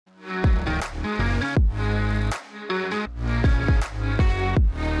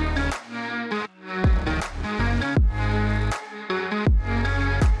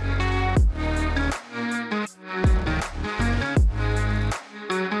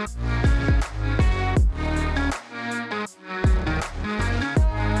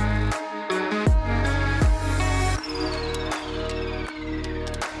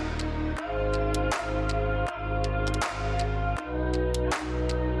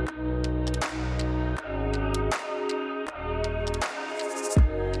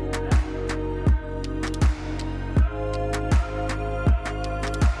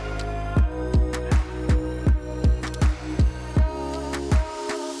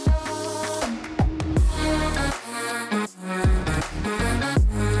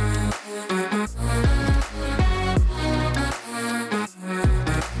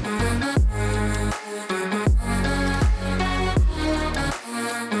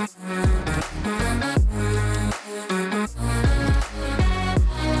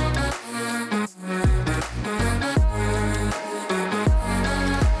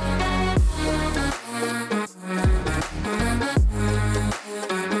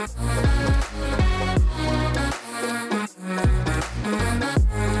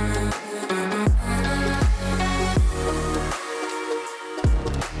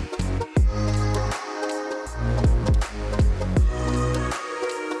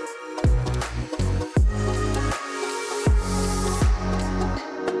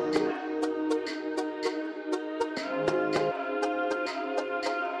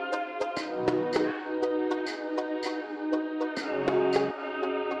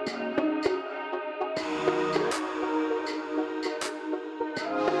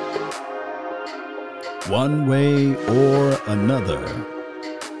one way or another.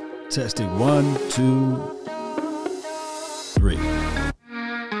 Testing 1, 2, 3.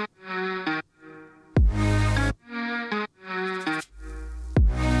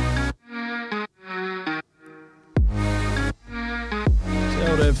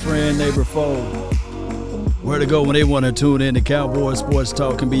 Tell that friend, neighbor, foe, where to go when they want to tune in to Cowboy Sports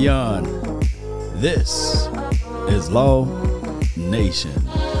Talk and beyond. This is Law Nation.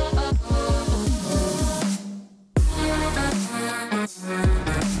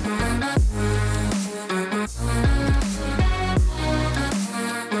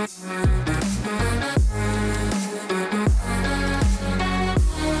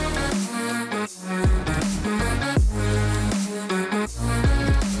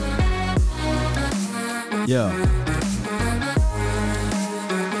 Yeah.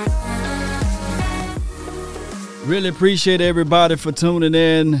 Really appreciate everybody for tuning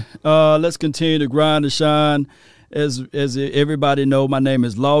in. Let's continue to grind and shine. As everybody know, my name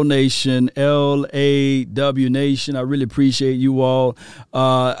is Law Nation, L-A-W Nation. I really appreciate you all.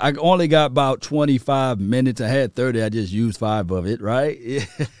 I only got about 25 minutes. I had 30. I just used 5 of it, right?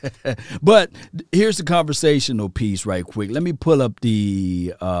 But here's the conversational piece right quick. Let me pull up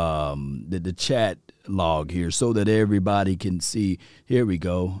the chat log here so that everybody can see. Here we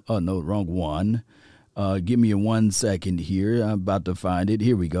go. Oh, no, wrong one. Give me 1 second here. I'm about to find it.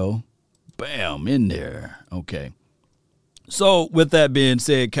 Here we go. Bam, in there. Okay. So with that being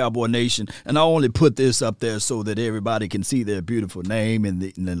said, Cowboy Nation, and I only put this up there so that everybody can see their beautiful name and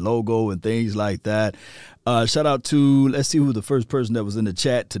the logo and things like that. Shout out to, let's see who the first person that was in the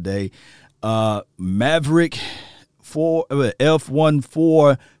chat today. Maverick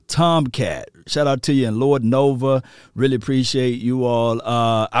F14 Tomcat. Shout out to you and Lord Nova. Really appreciate you all.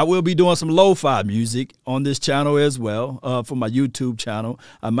 I will be doing some lo-fi music on this channel as well for my YouTube channel.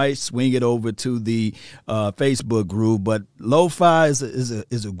 I might swing it over to the Facebook group, but lo-fi is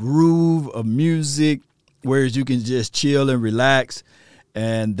a groove of music, whereas you can just chill and relax.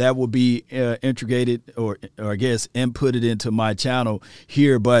 And that will be integrated or I guess inputted into my channel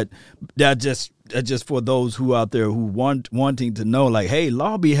here. But that's just for those who out there who wanting to know, like, hey,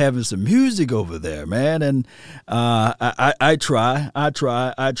 Law be having some music over there, man. And I try.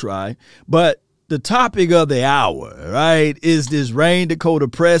 But the topic of the hour, right, is this Rain Dakota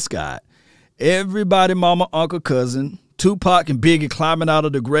Prescott. Everybody, mama, uncle, cousin, Tupac and Biggie climbing out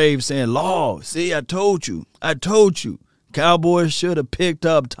of the grave saying, Law, see, I told you. Cowboys should have picked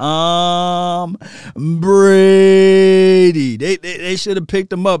up Tom Brady. They should have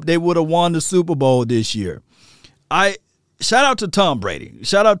picked him up. They would have won the Super Bowl this year. Shout out to Tom Brady.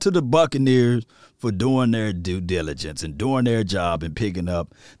 Shout out to the Buccaneers for doing their due diligence and doing their job and picking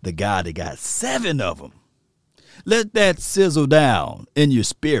up the guy that got 7 of them. Let that sizzle down in your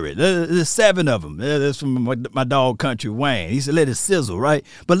spirit. There's 7 of them. That's from my dog Country Wayne. He said, let it sizzle, right?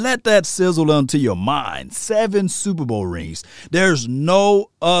 But let that sizzle onto your mind. 7 Super Bowl rings. There's no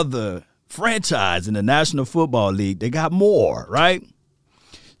other franchise in the National Football League that got more, right?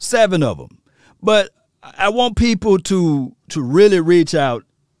 7 of them. But I want people to really reach out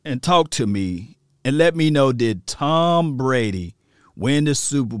and talk to me and let me know, did Tom Brady win the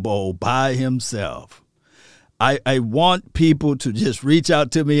Super Bowl by himself? I want people to just reach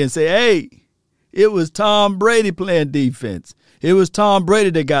out to me and say, hey, it was Tom Brady playing defense. It was Tom Brady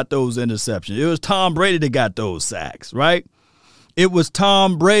that got those interceptions. It was Tom Brady that got those sacks, right? It was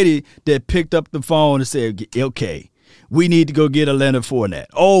Tom Brady that picked up the phone and said, okay, we need to go get a Leonard Fournette.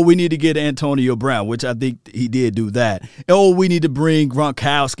 Oh, we need to get Antonio Brown, which I think he did do that. Oh, we need to bring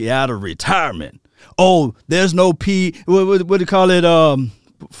Gronkowski out of retirement. Oh, there's no what do you call it,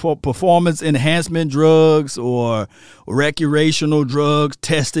 for performance enhancement drugs or recreational drugs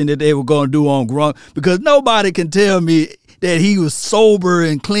testing that they were going to do on Gronk, because nobody can tell me that he was sober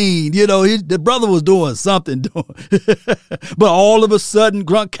and clean. You know, the brother was doing something. But all of a sudden,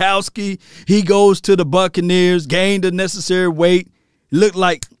 Gronkowski, he goes to the Buccaneers, gained the necessary weight, looked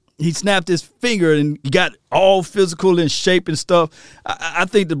like he snapped his finger and got all physical and shape and stuff. I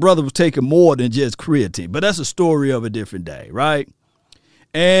think the brother was taking more than just creatine, but that's a story of a different day, right?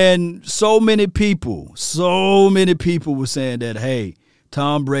 And so many people were saying that, hey,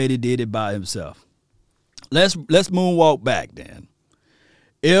 Tom Brady did it by himself. Let's moonwalk back then.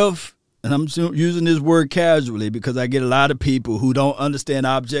 And I'm using this word casually because I get a lot of people who don't understand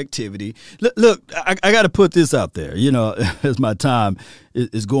objectivity. Look, I got to put this out there, you know, as my time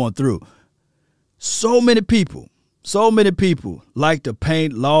is going through. So many people like to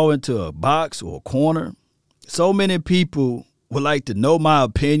paint Law into a box or a corner. So many people would like to know my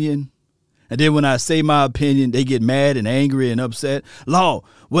opinion. And then when I say my opinion, they get mad and angry and upset. Law,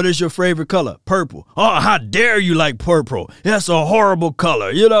 what is your favorite color? Purple. Oh, how dare you like purple? That's a horrible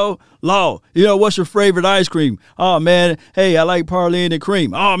color. Law, what's your favorite ice cream? Oh, man, hey, I like praline and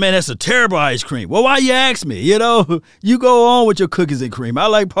cream. Oh, man, that's a terrible ice cream. Well, why you ask me? You go on with your cookies and cream. I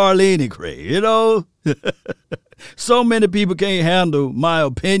like praline and cream, So many people can't handle my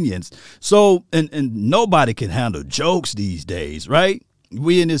opinions. So, and nobody can handle jokes these days, right?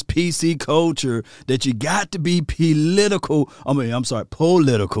 We in this PC culture that you got to be political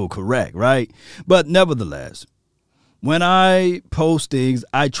correct, right? But nevertheless, when I post things,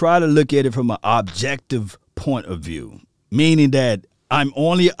 I try to look at it from an objective point of view, meaning that I'm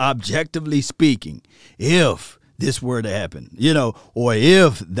only objectively speaking if this were to happen, or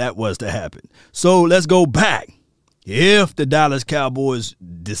if that was to happen. So let's go back. If the Dallas Cowboys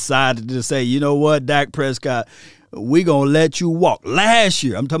decided to say, you know what, Dak Prescott, we're going to let you walk. Last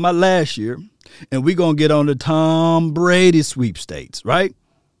year, I'm talking about last year, and we're going to get on the Tom Brady sweepstakes, right?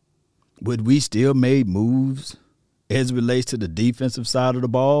 Would we still make moves as it relates to the defensive side of the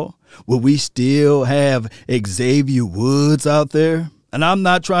ball? Would we still have Xavier Woods out there? And I'm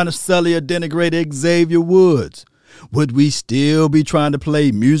not trying to sully or denigrate Xavier Woods. Would we still be trying to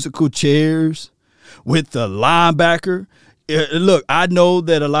play musical chairs with the linebacker? Look, I know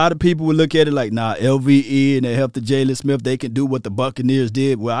that a lot of people would look at it like, LVE and they help the Jalen Smith, they can do what the Buccaneers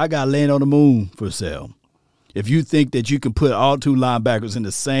did. Well, I got land on the moon for sale. If you think that you can put all two linebackers in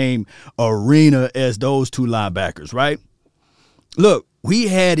the same arena as those two linebackers, right? Look, we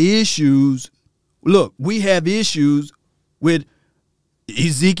have issues with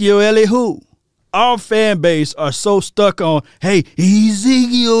Ezekiel Elliott who? Our fan base are so stuck on, hey,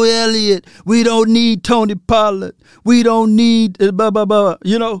 Ezekiel Elliott, we don't need Tony Pollard, we don't need blah, blah, blah,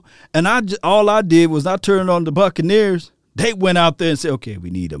 And all I did was I turned on the Buccaneers. They went out there and said, okay,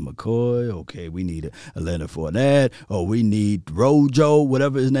 we need a McCoy, okay, we need a Leonard Fournette, or we need Rojo,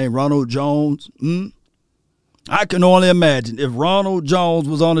 whatever his name, Ronald Jones. I can only imagine if Ronald Jones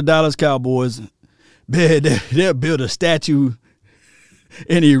was on the Dallas Cowboys, they'll build a statue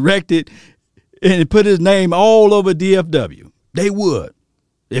and erect it and put his name all over DFW. They would.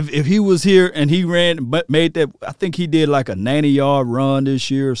 If he was here and he made that, I think he did like a 90-yard run this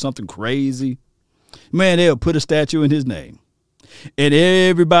year or something crazy. Man, they'll put a statue in his name. And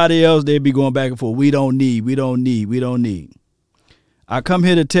everybody else, they'd be going back and forth. We don't need. I come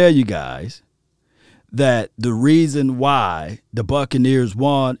here to tell you guys that the reason why the Buccaneers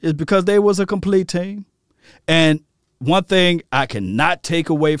won is because they was a complete team. And one thing I cannot take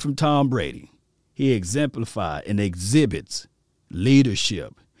away from Tom Brady, he exemplified and exhibits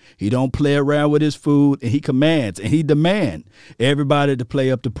leadership. He don't play around with his food, and he commands and he demands everybody to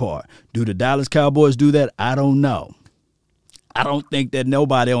play up to par. Do the Dallas Cowboys do that? I don't know. I don't think that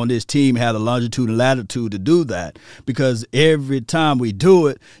nobody on this team had the longitude and latitude to do that, because every time we do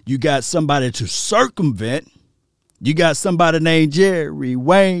it, you got somebody to circumvent. You got somebody named Jerry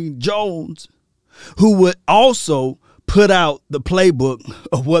Wayne Jones who would also put out the playbook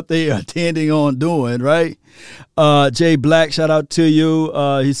of what they are intending on doing, right? Jay Black, shout out to you.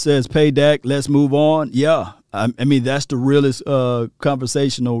 He says, pay Dak, let's move on. Yeah, I mean, that's the realest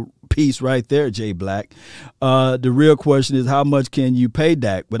conversational piece right there, Jay Black. The real question is, how much can you pay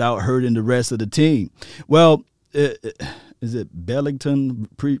Dak without hurting the rest of the team? Well, is it Bellington?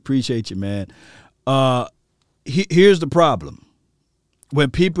 Appreciate you, man. Here's the problem. When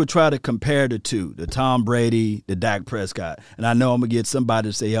people try to compare the two, the Tom Brady, the Dak Prescott, and I know I'm going to get somebody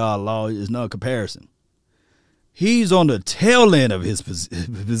to say, oh, law is no comparison. He's on the tail end of his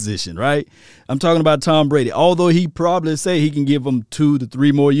position, right? I'm talking about Tom Brady. Although he probably say he can give him 2 to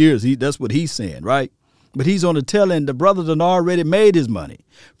 3 more years. That's what he's saying, right? But he's on the tail end. The brother done already made his money.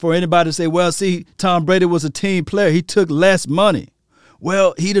 For anybody to say, well, see, Tom Brady was a team player. He took less money.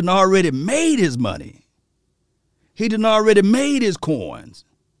 Well, he done already made his money. He done already made his coins.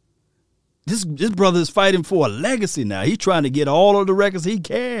 This brother is fighting for a legacy now. He's trying to get all of the records he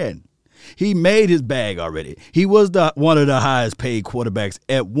can. He made his bag already. He was one of the highest paid quarterbacks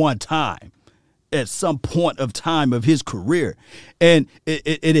at one time, at some point of time of his career. And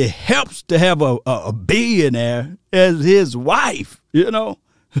it helps to have a billionaire as his wife,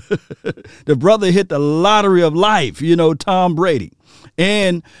 The brother hit the lottery of life, Tom Brady.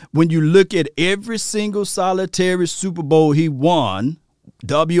 And when you look at every single solitary Super Bowl he won,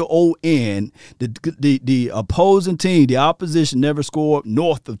 WON, the opposing team, the opposition never scored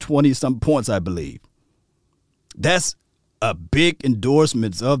north of 20-some points, I believe. That's a big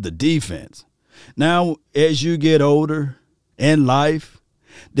endorsement of the defense. Now, as you get older in life,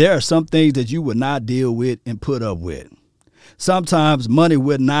 there are some things that you would not deal with and put up with. Sometimes money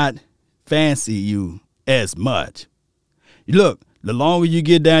would not fancy you as much. Look, the longer you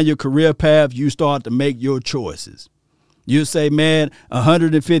get down your career path, you start to make your choices. You say, man,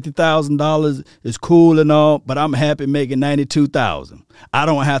 $150,000 is cool and all, but I'm happy making $92,000. I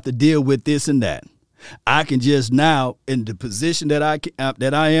don't have to deal with this and that. I can just now, in the position that I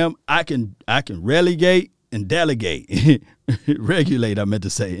am, I can relegate and delegate. Regulate, I meant to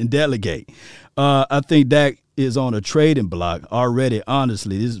say, and delegate. I think Dak is on a trading block already,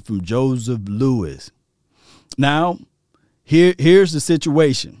 honestly. This is from Joseph Lewis. Now, here's the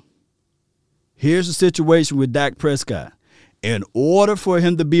situation. Here's the situation with Dak Prescott. In order for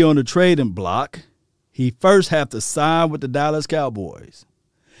him to be on the trading block, he first have to sign with the Dallas Cowboys.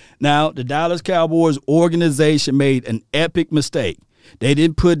 Now, the Dallas Cowboys organization made an epic mistake. They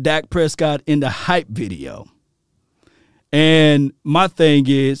didn't put Dak Prescott in the hype video. And my thing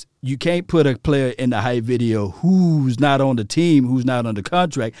is, you can't put a player in the hype video who's not on the team, who's not under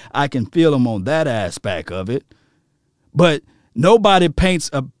contract. I can feel him on that aspect of it. But nobody paints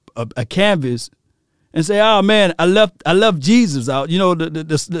a canvas and say, oh, man, I left Jesus out. You know,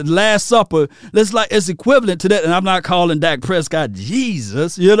 the Last Supper, it's equivalent to that. And I'm not calling Dak Prescott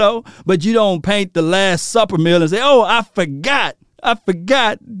Jesus, you know, but you don't paint the Last Supper meal and say, oh, I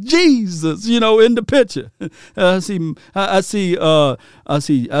forgot Jesus, you know, in the picture. I see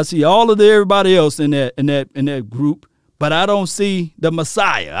all of everybody else in that group, but I don't see the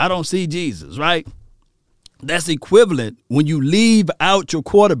Messiah. I don't see Jesus, right? That's equivalent when you leave out your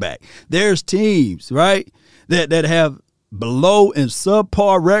quarterback. There's teams, right, that have below and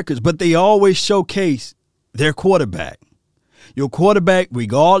subpar records, but they always showcase their quarterback. Your quarterback,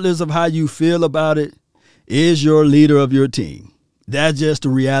 regardless of how you feel about it, is your leader of your team. That's just the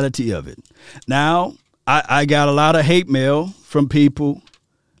reality of it. Now, I got a lot of hate mail from people.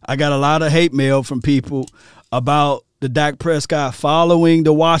 About the Dak Prescott following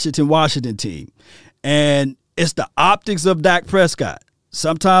the Washington team. And it's the optics of Dak Prescott.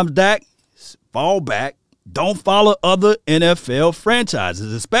 Sometimes Dak fall back, don't follow other NFL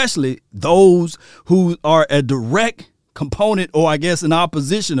franchises, especially those who are a direct component or I guess an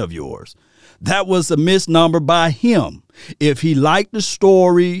opposition of yours. That was a misnomer by him. If he liked the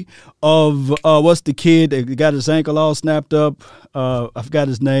story of what's the kid that got his ankle all snapped up? I forgot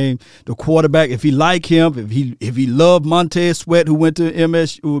his name. The quarterback. If he liked him, if he loved Montez Sweat, who went to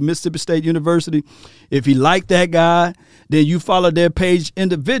Mississippi State University, if he liked that guy, then you follow their page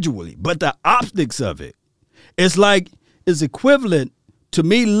individually. But the optics of it, it's equivalent to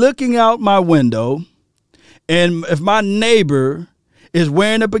me looking out my window, and if my neighbor is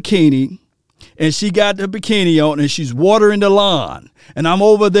wearing a bikini, and she got the bikini on and she's watering the lawn, and I'm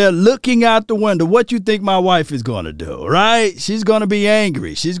over there looking out the window, what you think my wife is going to do, right? She's going to be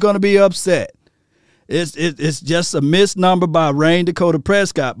angry. She's going to be upset. It's just a misnomer by Rayne Dakota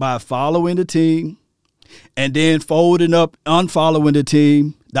Prescott by following the team and then folding up, unfollowing the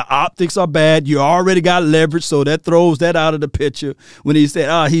team. The optics are bad. You already got leverage, so that throws that out of the picture. When he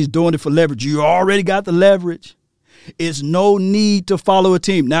said, he's doing it for leverage, you already got the leverage. It's no need to follow a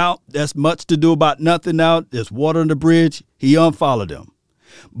team. Now, that's much to do about nothing now. There's water on the bridge. He unfollowed them.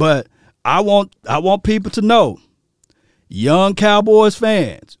 But I want people to know, young Cowboys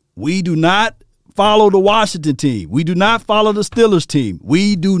fans, we do not follow the Washington team. We do not follow the Steelers team.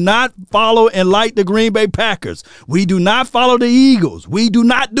 We do not follow and like the Green Bay Packers. We do not follow the Eagles. We do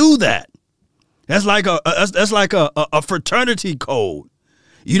not do that. That's like a fraternity code.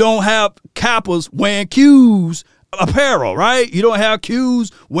 You don't have Kappas wearing Q's apparel, right? You don't have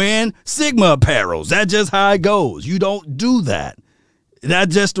Q's wearing Sigma apparels. That's just how it goes. You don't do that.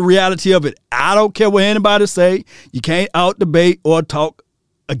 That's just the reality of it. I don't care what anybody say. You can't out debate or talk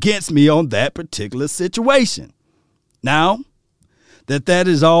against me on that particular situation. Now that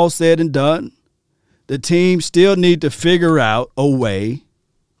is all said and done, the team still need to figure out a way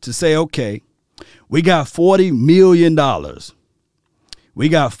to say, okay, we got $40 million. We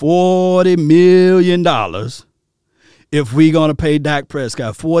got $40 million if we're going to pay Dak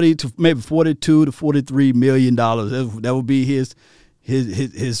Prescott $40 to maybe $42 to $43 million. That would be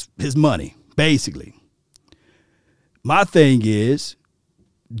his money, basically. My thing is,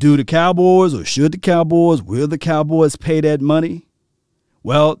 do the Cowboys or should the Cowboys, will the Cowboys pay that money?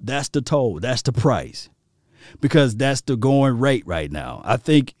 Well, that's the toll. That's the price. Because that's the going rate right now. I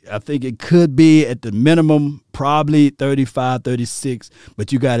think it could be at the minimum probably 35, 36,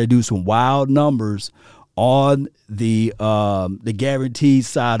 but you got to do some wild numbers on the guaranteed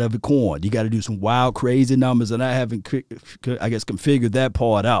side of the coin. You got to do some wild, crazy numbers, and I haven't, I guess, configured that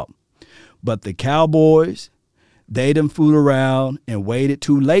part out. But the Cowboys, they done fooled around and waited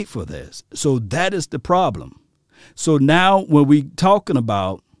too late for this. So that is the problem. So now when we talking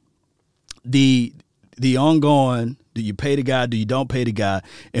about the ongoing, do you pay the guy, do you don't pay the guy?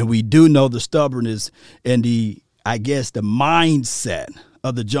 And we do know the stubbornness and the mindset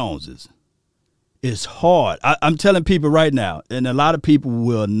of the Joneses. It's hard. I'm telling people right now, and a lot of people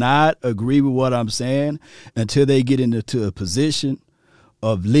will not agree with what I'm saying until they get into a position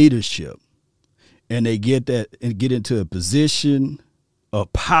of leadership and they get into a position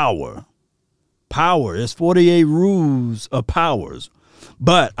of power. Power. There's 48 rules of powers.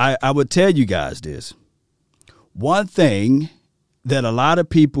 But I would tell you guys this. One thing that a lot of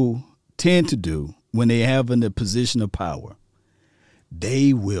people tend to do when they have in a position of power,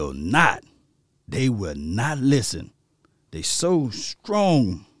 they will not listen. They're so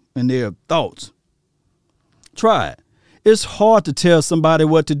strong in their thoughts. Try it. It's hard to tell somebody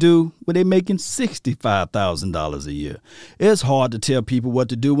what to do when they're making $65,000 a year. It's hard to tell people what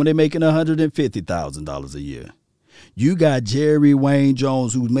to do when they're making $150,000 a year. You got Jerry Wayne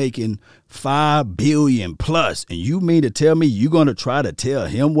Jones who's making $5 billion plus, and you mean to tell me you're going to try to tell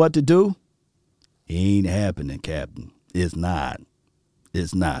him what to do? Ain't happening, Captain. It's not.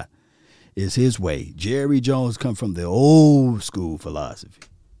 It's not. It's his way. Jerry Jones come from the old school philosophy.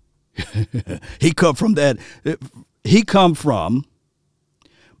 He come from that. He come from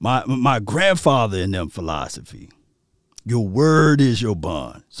my grandfather in them philosophy. Your word is your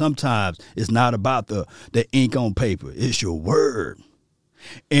bond. Sometimes it's not about the ink on paper. It's your word.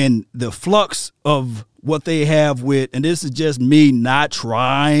 And the flux of what they have with, and this is just me not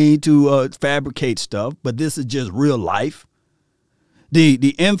trying to fabricate stuff, but this is just real life.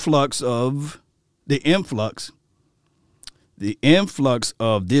 The influx of this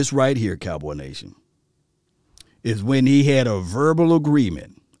right here, Cowboy Nation, is when he had a verbal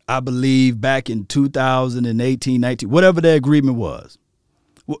agreement. I believe back in 2018, 19, whatever that agreement was.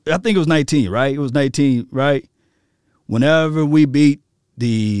 I think it was 19, right? It was 19, right? Whenever we beat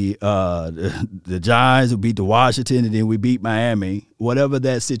the Giants, we beat the Washington, and then we beat Miami, whatever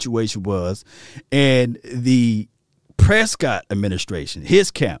that situation was, and the Prescott administration,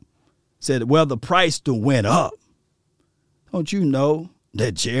 his camp, said, well, the price still went up. Don't you know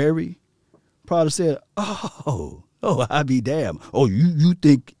that Jerry probably said, oh, I be damned. Oh, you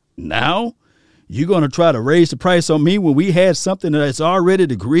think now you're going to try to raise the price on me when we had something that's already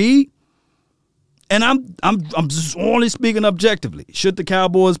agreed? And I'm just only speaking objectively. Should the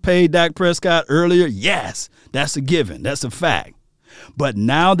Cowboys pay Dak Prescott earlier? Yes, that's a given. That's a fact. But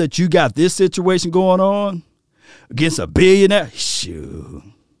now that you got this situation going on against a billionaire, shoot.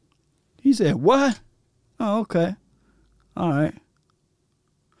 He said, what? Oh, okay. All right.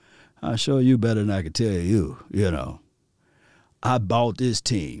 I'll show you better than I can tell you, I bought this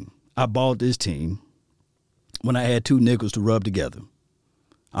team when I had two nickels to rub together.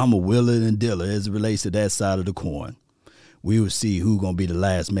 I'm a wheeler and dealer as it relates to that side of the coin. We will see who's going to be the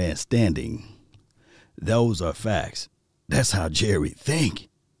last man standing. Those are facts. That's how Jerry think.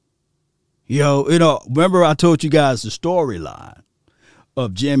 Remember I told you guys the storyline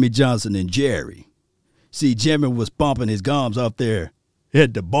of Jimmy Johnson and Jerry. See, Jimmy was bumping his gums up there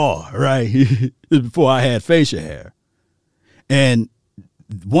at the bar, right? Before I had facial hair. And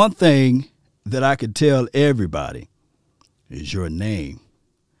one thing that I could tell everybody is your name.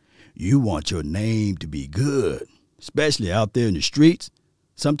 You want your name to be good, especially out there in the streets.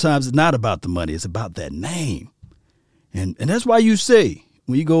 Sometimes it's not about the money. It's about that name. And that's why you say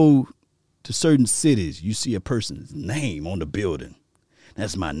when you go to certain cities, you see a person's name on the building.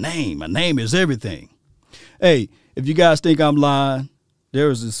 That's my name. My name is everything. Hey, if you guys think I'm lying, there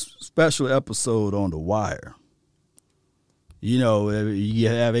was this special episode on The Wire. You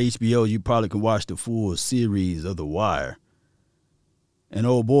have HBO, you probably can watch the full series of The Wire. And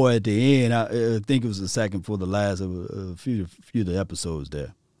old boy at the end, I think it was the second for the last of a few of the episodes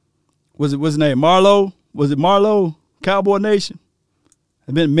there. What's his name? Marlo? Was it Marlo? Cowboy Nation?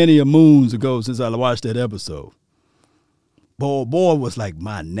 It's been many a moons ago since I watched that episode. Boy was like,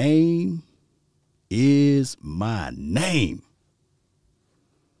 my name is my name.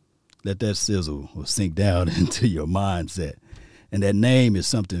 Let that sizzle or sink down into your mindset. And that name is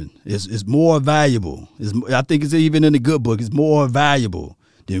something, is more valuable. I think it's even in the good book, it's more valuable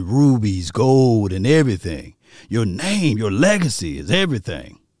than rubies, gold, and everything. Your name, your legacy is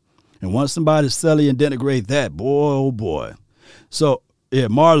everything. And once somebody sully and denigrate that, boy, oh boy. So, yeah,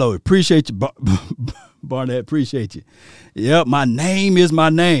 Marlo, appreciate you. Barnett, appreciate you. Yep, my name is my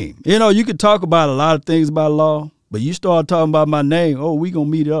name. You can talk about a lot of things about law, but you start talking about my name, we going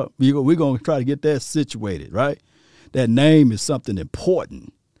to meet up. We're going to try to get that situated, right? That name is something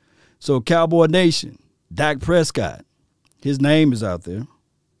important. So Cowboy Nation, Dak Prescott, his name is out there,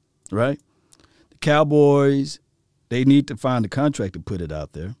 right? The Cowboys, they need to find a contract to put it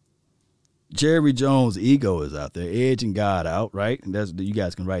out there. Jerry Jones' ego is out there, edging God out, right? You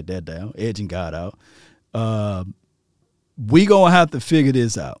guys can write that down, edging God out. We gonna have to figure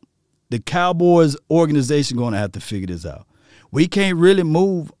this out. The Cowboys organization gonna have to figure this out. We can't really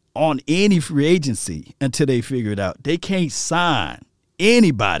move on any free agency until they figure it out. They can't sign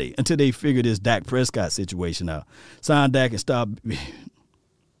anybody until they figure this Dak Prescott situation out. Sign Dak and stop.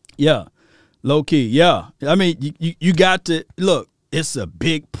 Yeah, low key. Yeah, I mean, you got to look. It's a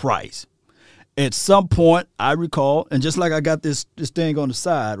big price. At some point, I recall, and just like I got this thing on the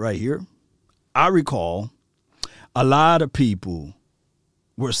side right here, I recall a lot of people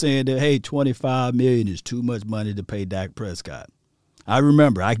were saying that, hey, $25 million is too much money to pay Dak Prescott. I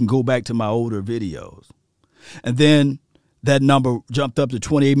remember. I can go back to my older videos. And then that number jumped up to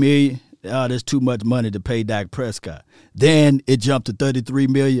 $28 million. Oh, that's too much money to pay Dak Prescott. Then it jumped to $33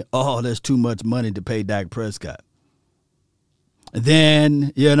 million. Oh, that's too much money to pay Dak Prescott. And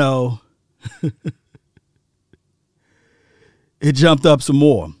then, it jumped up some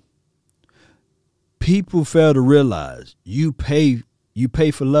more. People fail to realize you pay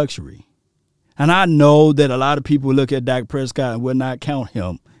for luxury. And I know that a lot of people look at Dak Prescott and will not count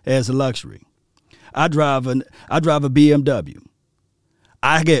him as a luxury. I drive a BMW.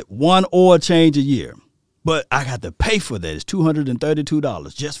 I get one oil change a year, but I got to pay for that. It's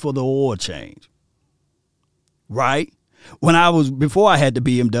 $232 just for the oil change. Right? Before I had the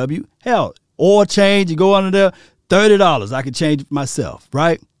BMW, hell, oil change, you go under there, $30. I could change it myself,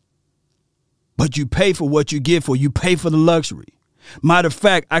 right? But you pay for what you get for. You pay for the luxury. Matter of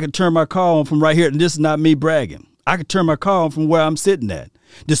fact, I could turn my car on from right here, and this is not me bragging. I could turn my car on from where I'm sitting at.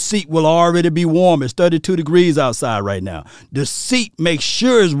 The seat will already be warm. It's 32 degrees outside right now. The seat makes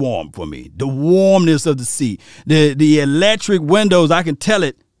sure it's warm for me. The warmness of the seat. The electric windows, I can tell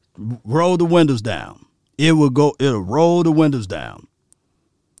it, roll the windows down. It'll roll the windows down.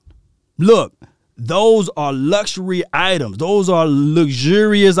 Look, those are luxury items. Those are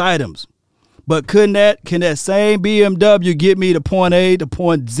luxurious items. But can that same BMW get me to point A to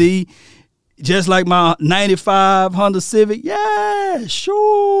point Z, just like my 95 Honda Civic? Yeah,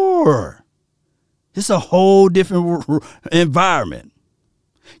 sure. It's a whole different environment.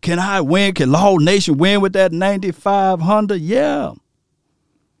 Can I win? Can the whole nation win with that 95 Honda? Yeah.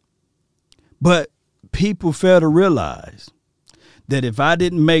 But people fail to realize that if I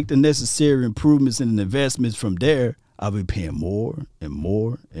didn't make the necessary improvements and investments from there, I'll be paying more and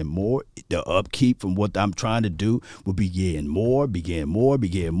more and more. The upkeep from what I'm trying to do will be getting more.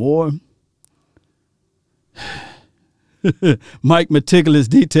 Mike Meticulous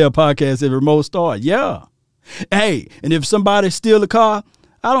Detail Podcast at Remote Start. Yeah. Hey, and if somebody steal the car,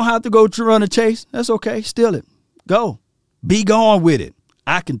 I don't have to go to run a chase. That's okay. Steal it. Go. Be gone with it.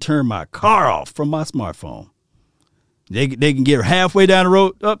 I can turn my car off from my smartphone. They can get halfway down the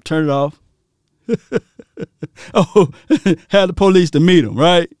road. Up, turn it off. Oh, had the police to meet them,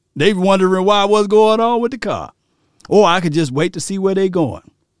 right? They wondering what's going on with the car. Or I could just wait to see where they're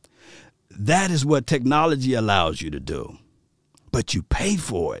going. That is what technology allows you to do. But you pay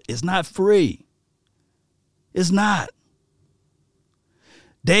for it. It's not free. It's not.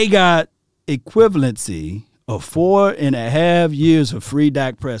 They got equivalency of 4.5 years of free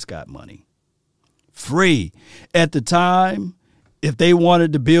Dak Prescott money. Free. At the time, if they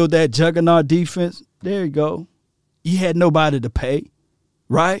wanted to build that juggernaut defense, there you go. You had nobody to pay,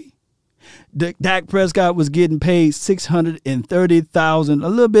 right? Dak Prescott was getting paid $630,000, a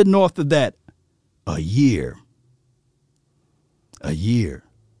little bit north of that, a year. A year.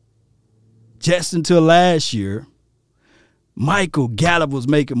 Just until last year, Michael Gallup was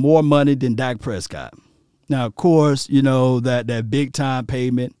making more money than Dak Prescott. Now, of course, that big time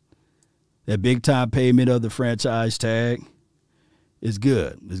payment, of the franchise tag is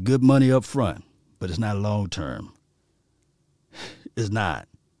good. It's good money up front, but it's not long term. It's not.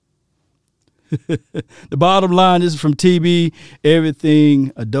 The bottom line, this is from TB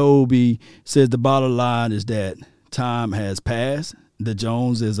Everything Adobe, says the bottom line is that time has passed. The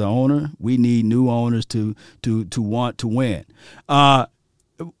Jones is the owner. We need new owners to want to win. Well,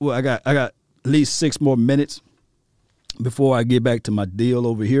 I got at least 6 more minutes before I get back to my deal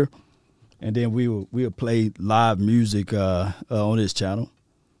over here, and then we'll play live music on this channel.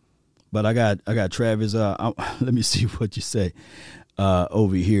 But I got Travis. Let me see what you say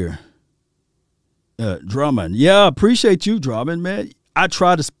over here. Drummond. Yeah, appreciate you, Drummond, man. I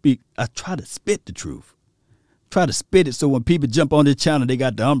try to spit the truth. Try to spit it so when people jump on this channel, they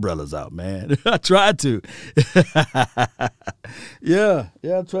got the umbrellas out, man. I try to. Yeah,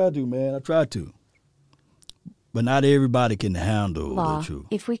 I try to, man. I try to. But not everybody can handle the truth.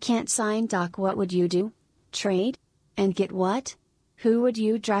 If we can't sign Doc, what would you do? Trade? And get what? Who would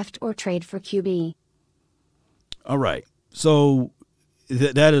you draft or trade for QB? All right. So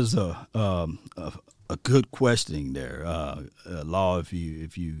that is a good questioning there, Law. If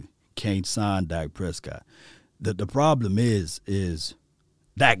you can't sign Dak Prescott, the problem is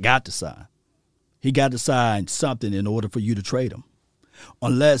Dak got to sign. He got to sign something in order for you to trade him,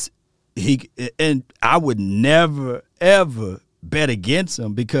 unless and I would never ever bet against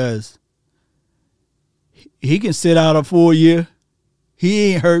him because he can sit out a full year.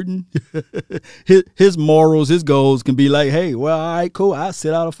 He ain't hurting. His morals, his goals can be like, hey, well, all right, cool. I'll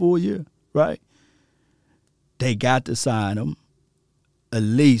sit out a full year, right? They got to sign him at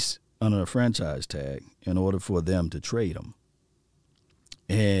least under a franchise tag in order for them to trade him.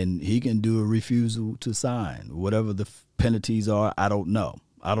 And he can do a refusal to sign. Whatever the penalties are, I don't know.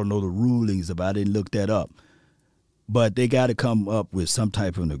 I don't know the rulings about it. I didn't look that up. But they got to come up with some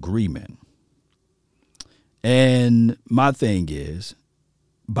type of an agreement. And my thing is,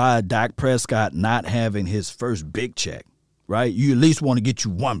 by Dak Prescott not having his first big check, right? You at least want to get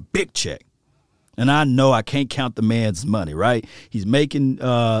you one big check. And I know I can't count the man's money, right? He's making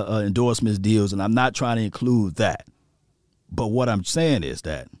endorsements deals, and I'm not trying to include that. But what I'm saying is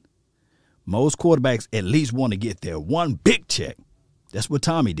that most quarterbacks at least want to get their one big check. That's what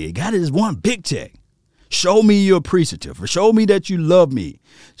Tommy did. Got his one big check. Show me you're appreciative. Or show me that you love me.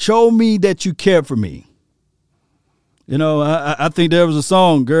 Show me that you care for me. You know, I think there was a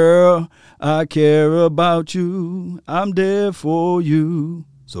song, girl, I care about you. I'm there for you.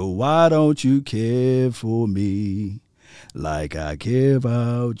 So why don't you care for me like I care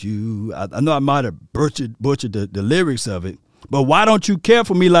about you? I know I might have butchered the lyrics of it, but why don't you care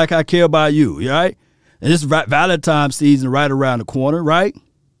for me like I care about you, right? And this Valentine's season right around the corner, right?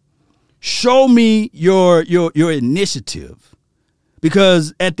 Show me your initiative,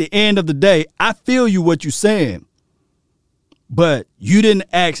 because at the end of the day, I feel you what you're saying. But you didn't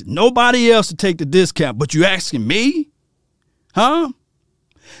ask nobody else to take the discount, but you asking me? Huh?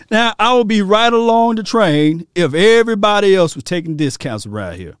 Now, I will be right along the train if everybody else was taking discounts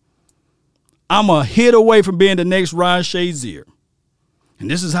around here. I'm a hit away from being the next Ryan Shazier.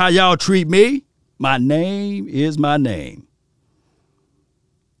 And this is how y'all treat me? My name is my name.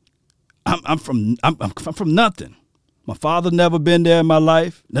 I'm from nothing. My father never been there in my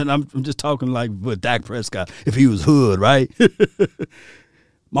life. And I'm just talking like with Dak Prescott, if he was hood, right?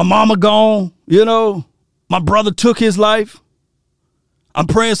 My mama gone, you know. My brother took his life. I'm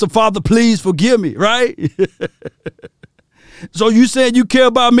praying, so Father, please forgive me, right? So you said you care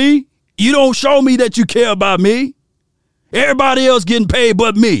about me? You don't show me that you care about me. Everybody else getting paid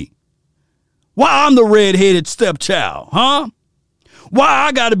but me. Why I'm the redheaded stepchild, huh? Why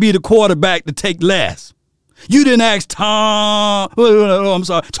I got to be the quarterback to take less? You didn't ask Tony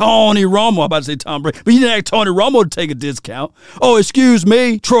Romo. I'm about to say Tom Brady. But you didn't ask Tony Romo to take a discount. Oh, excuse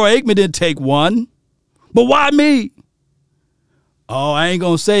me. Troy Aikman didn't take one. But why me? Oh, I ain't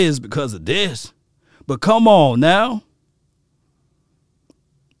going to say it's because of this. But come on now.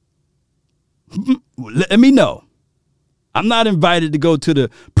 Let me know. I'm not invited to go to the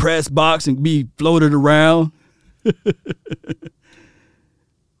press box and be floated around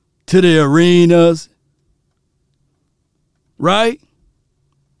to the arenas. Right?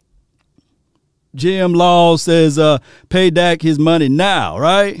 Jim Law says pay Dak his money now,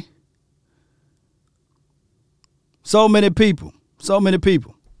 right? So many people,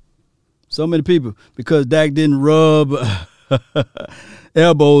 because Dak didn't rub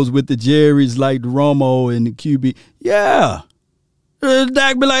elbows with the Jerrys like the Romo and the QB. Yeah.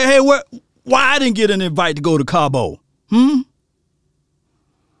 Dak be like, hey, why I didn't get an invite to go to Cabo?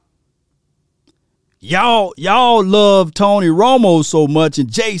 Y'all love Tony Romo so much and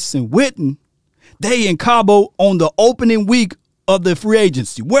Jason Witten. They in Cabo on the opening week of the free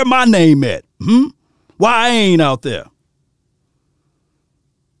agency. Where my name at? Why I ain't out there?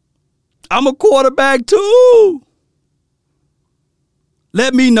 I'm a quarterback too.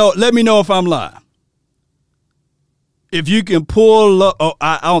 Let me know if I'm lying. If you can pull up,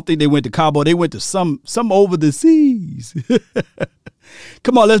 I don't think they went to Cabo. They went to some over the seas.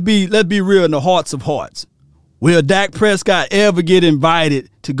 Come on, let's be real in the hearts of hearts. Will Dak Prescott ever get invited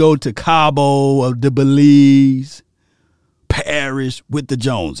to go to Cabo or the Belize Parish with the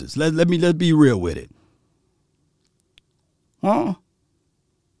Joneses? Let's be real with it. Huh?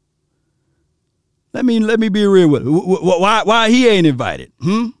 Let me be real with it. Why he ain't invited?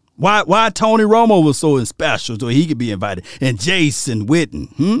 Why Tony Romo was so special so he could be invited, and Jason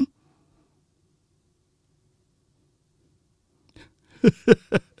Witten?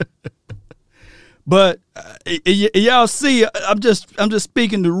 But y'all see, I'm just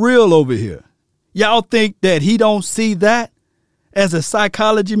speaking the real over here. Y'all think that he don't see that? as a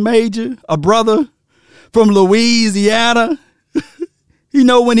psychology major, a brother from Louisiana. You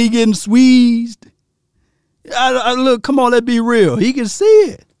know when he getting squeezed. Look, come on, let's be real. He can see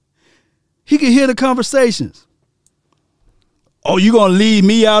it. He can hear the conversations. Oh, you going to leave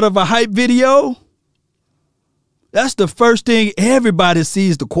me out of a hype video? That's the first thing everybody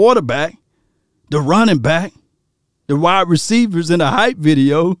sees, the quarterback, the running back, the wide receivers in a hype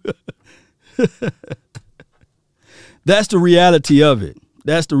video. That's the reality of it.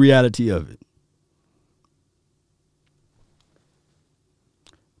 That's the reality of it.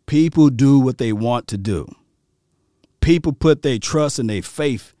 People do what they want to do. People put their trust and their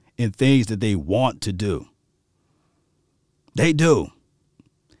faith in things that they want to do. They do.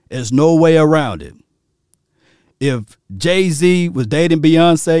 There's no way around it. If Jay-Z was dating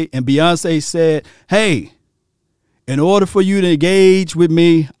Beyonce and Beyonce said, hey, in order for you to engage with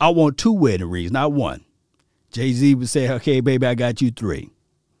me, I want 2 wedding rings, not 1. Jay-Z would say, okay, baby, I got you 3.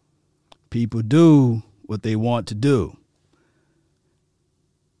 People do what they want to do.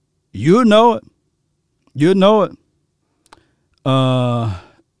 You'll know it. You'll know it.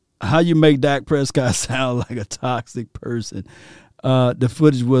 How you make Dak Prescott sound like a toxic person. The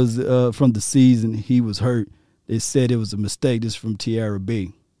footage was from the season. He was hurt. They said it was a mistake. This is from Tierra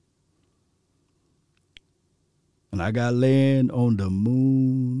B. And I got land on the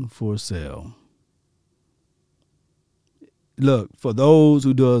moon for sale. Look, for those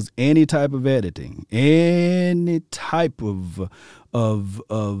who does any type of editing, any type of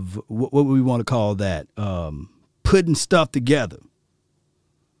what we want to call that, putting stuff together.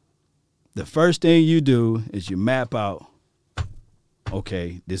 The first thing you do is you map out,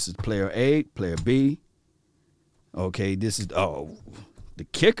 okay, this is player A, player B. Okay, this is, the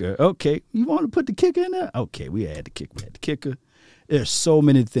kicker. Okay, you want to put the kicker in there? Okay, we had the kicker. There's so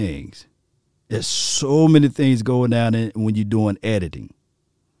many things. There's so many things going down when you're doing editing.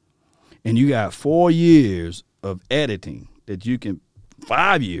 And you got 4 years of editing that you can,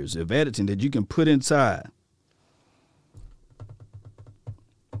 5 years of editing that you can put inside.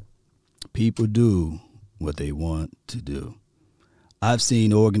 People do what they want to do. I've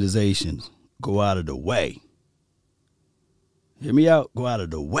seen organizations go out of the way. Hear me out, go out of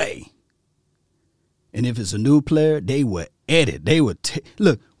the way. And if it's a new player, they would edit. They would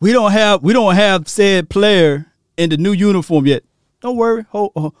look. We don't have said player in the new uniform yet. Don't worry.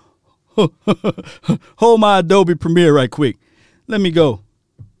 Hold my Adobe Premiere right quick. Let me go.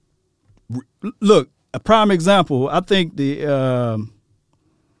 Look, a prime example. I think the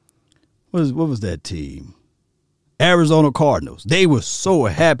what was that team? Arizona Cardinals. They were so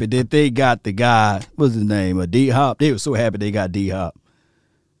happy that they got the guy. What's his name? D-Hop. They were so happy they got D-Hop.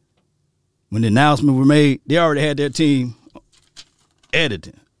 When the announcement were made, they already had their team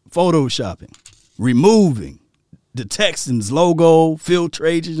editing, photoshopping, removing the Texans logo,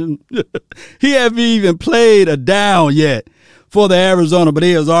 filtration. He haven't even played a down yet for the Arizona, but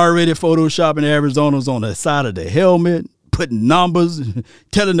he was already photoshopping Arizona's on the side of the helmet, putting numbers,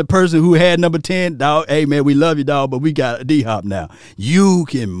 telling the person who had number 10, dog, hey, man, we love you, dog, but we got a D-Hop now. You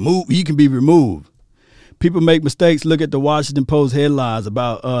can move. You can be removed. People make mistakes. Look at the Washington Post headlines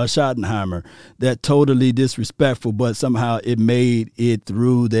about Schottenheimer. That totally disrespectful, but somehow it made it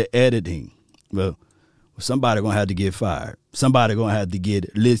through the editing. Well, somebody going to have to get fired. Somebody going to have to get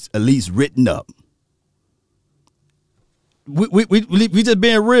at least written up. We just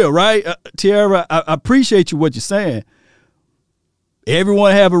being real, right? Tiara, I appreciate you what you're saying.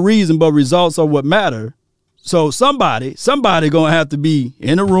 Everyone have a reason, but results are what matter. So somebody going to have to be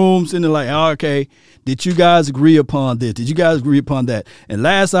in the room sitting there like, oh, okay, did you guys agree upon this? Did you guys agree upon that? And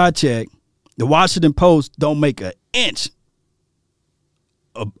last I checked, the Washington Post don't make an inch,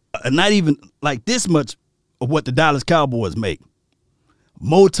 not even like this much of what the Dallas Cowboys make.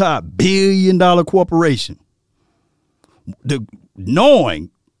 Multi-billion-dollar corporation.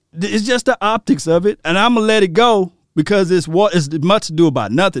 Knowing, it's just the optics of it, and I'm going to let it go because it's much to do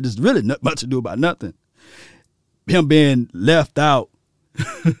about nothing. It's really not much to do about nothing. Him being left out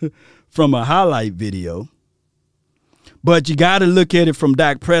from a highlight video. But you got to look at it from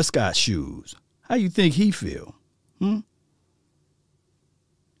Dak Prescott's shoes. How you think he feel?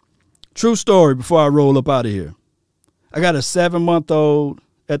 True story before I roll up out of here. I got a 7-month-old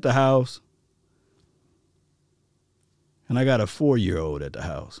at the house. And I got a 4-year-old at the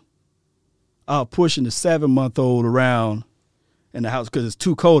house. I was pushing the 7-month-old around in the house because it's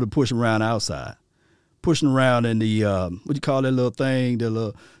too cold to push him around outside. Pushing around in the, what do you call that little thing, the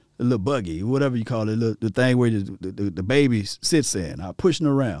little buggy, whatever you call it, the thing where the baby sits in. I was pushing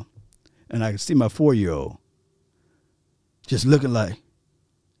around, and I could see my 4-year-old just looking like,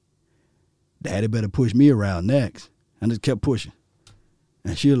 Daddy better push me around next. And I just kept pushing.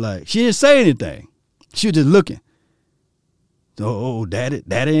 And she was like, she didn't say anything. She was just looking. So, oh, daddy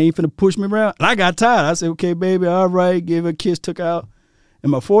ain't finna push me around. And I got tired. I said, okay, baby, all right. Gave her a kiss, took out.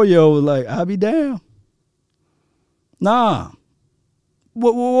 And my 4-year-old was like, I'll be down. Nah.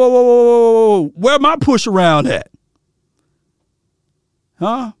 Whoa. Where my push around at?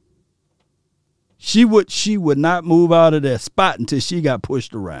 Huh? She would not move out of that spot until she got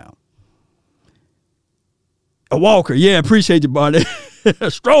pushed around. A walker. Yeah, appreciate you, Barney.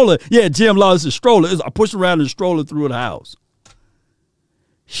 A stroller. Yeah, Jim Lawless, a stroller. I pushed around in a stroller through the house.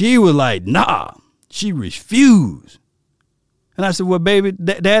 She was like, nah. She refused. And I said, well, baby,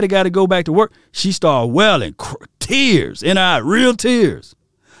 daddy got to go back to work. She started wailing, tears in her eye, real tears.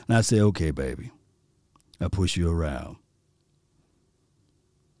 And I said, okay, baby, I'll push you around.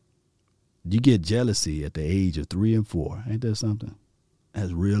 You get jealousy at the age of 3 and 4. Ain't that something?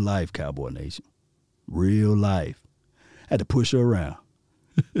 That's real life, Cowboy Nation. Real life. I had to push her around.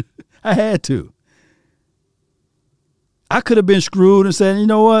 I had to. I could have been screwed and said, you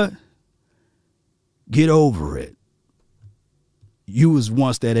know what? Get over it. You was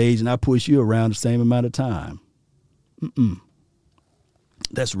once that age and I pushed you around the same amount of time.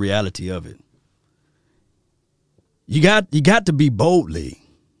 That's the reality of it. You got to be boldly.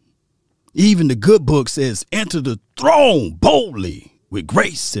 Even the good book says, enter the throne boldly with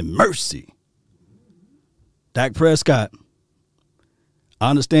grace and mercy. Dak Prescott, I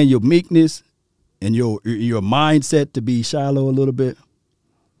understand your meekness and your mindset to be shallow a little bit,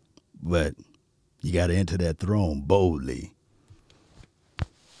 but you got to enter that throne boldly.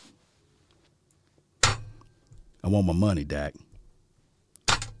 I want my money, Dak.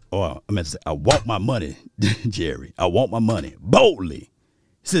 Or I meant to say, I want my money, Jerry. I want my money boldly.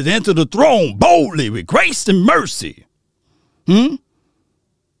 It says, enter the throne boldly with grace and mercy.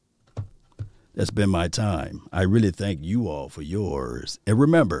 That's been my time. I really thank you all for yours. And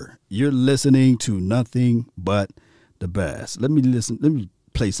remember, you're listening to nothing but the best. Let me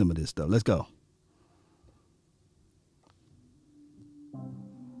play some of this stuff. Let's go.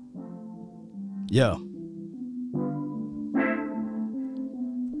 Yeah.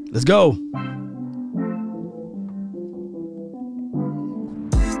 Let's go.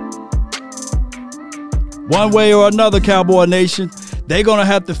 One way or another, Cowboy Nation, they're going to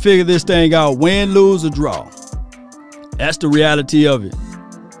have to figure this thing out, win, lose, or draw. That's the reality of it.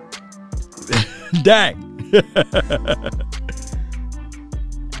 Dak.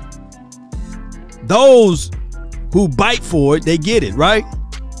 Those who bite for it, they get it, right?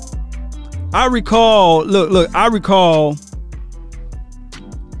 I recall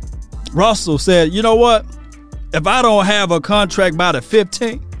Russell said, you know what? If I don't have a contract by the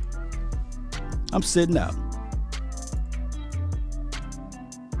 15th, I'm sitting out.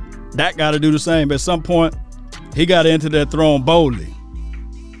 Dak got to do the same. At some point, he got to enter that throne boldly.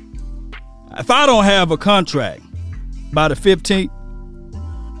 If I don't have a contract by the 15th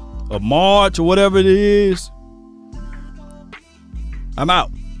of March or whatever it is, I'm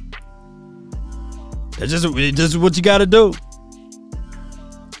out. That's just what you got to do.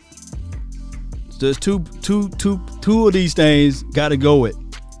 There's two of these things got to go it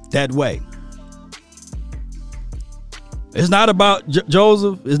that way. It's not about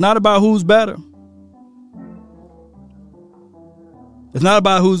Joseph. It's not about who's better. It's not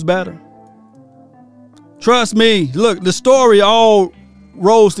about who's better. Trust me. Look, the story all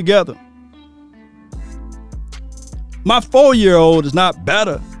rolls together. My 4-year-old is not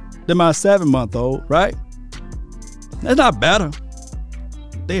better than my 7-month-old, right? That's not better.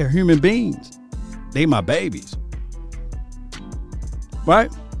 They are human beings. They my babies.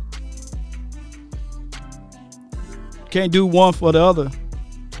 Right? Can't do one for the other.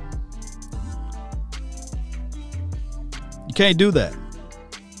 You can't do that.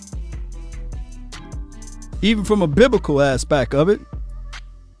 Even from a biblical aspect of it.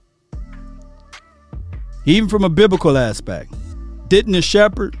 Even from a biblical aspect. Didn't the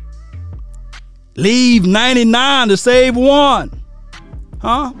shepherd leave 99 to save one?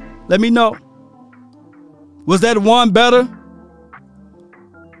 Huh? Let me know. Was that one better?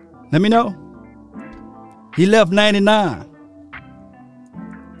 Let me know. He left 99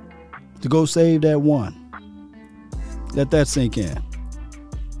 to go save that one. Let that sink in.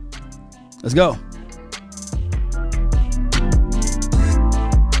 Let's go.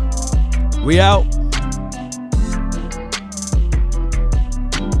 We out.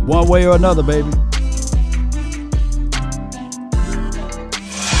 One way or another, baby.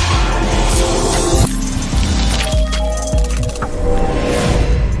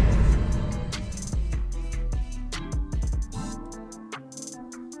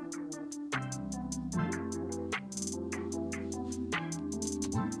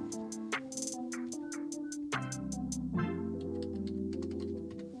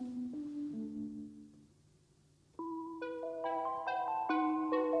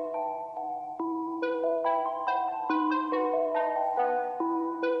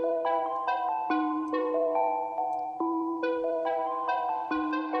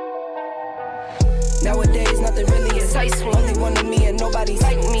 nothing really excites me. Only one of me and nobody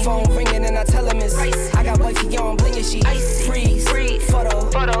like me. Phone ringing and I tell him it's ice. I got wifey on bling and she icy. Freeze,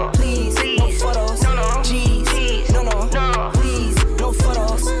 photo, please, no photos. No, G's, no, please, no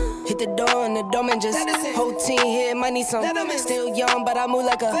photos. Hit the door and the doorman just whole team here might need some. Still young, but I move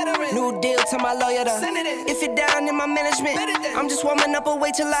like a new deal to my lawyer. If you're down in my management, I'm just warming up,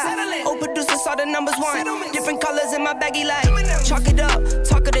 wait till I old producer saw the numbers one. Different colors in my baggy light. Chalk it up,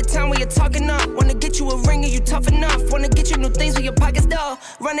 talk of the town where you're talking up. Wanna get you a ring and you tough enough. Wanna get you new things with your pockets dull.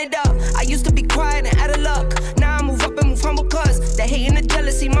 Run it up. I used to be quiet and out of luck. Now I move up and move humble cause the hate and the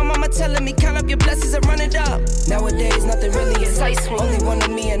jealousy. My mama telling me count up your blessings and run it up. Nowadays nothing really excites me. Only one of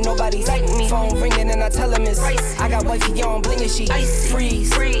me and nobody like me. Phone ringing and I tell him it's ice. I got wifey on bling and she ice.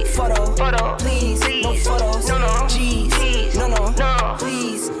 Freeze, photo, please, no photos. No, G's, no,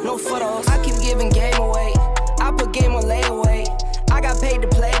 please, no photos. I keep giving game away. I put game on layaway. I got paid to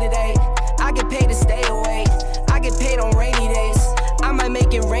play today. I get paid to stay away. I get paid on rainy days. I might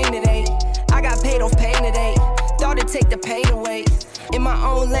make it rain today. I got paid off pain today. Thought it'd take the pain away. In my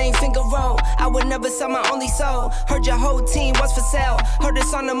own lane, finger roll. I would never sell my only soul. Heard your whole team was for sale. Heard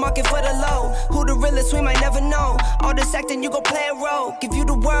it's on the market for the low. Who the realest, we might never know. All this acting, you gon' play a role. Give you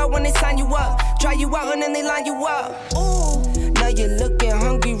the world when they sign you up. Try you out and then they line you up. Ooh, now you're looking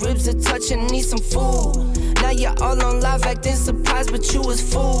hungry, ribs are touching, need some food. Now you're all on live acting surprised, but you was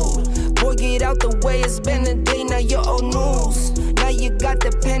fooled. Boy, get out the way, it's been a day, now you're old news. Now you got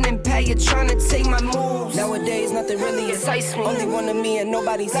the pen and pad, you're trying to take my moves. Nowadays, nothing really excites me. Only one of me and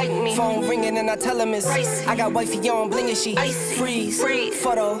nobody like me. Phone ringing and I tell him it's ice. I got wifey on bling and she icy. Freeze,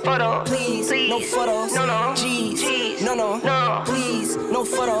 photo, please, no photos. No, G's, no, please, no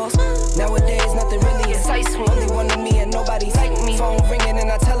photos. Nowadays, nothing really excites me. Only one of me and nobody like me. Phone ringing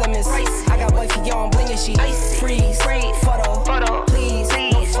and I tell him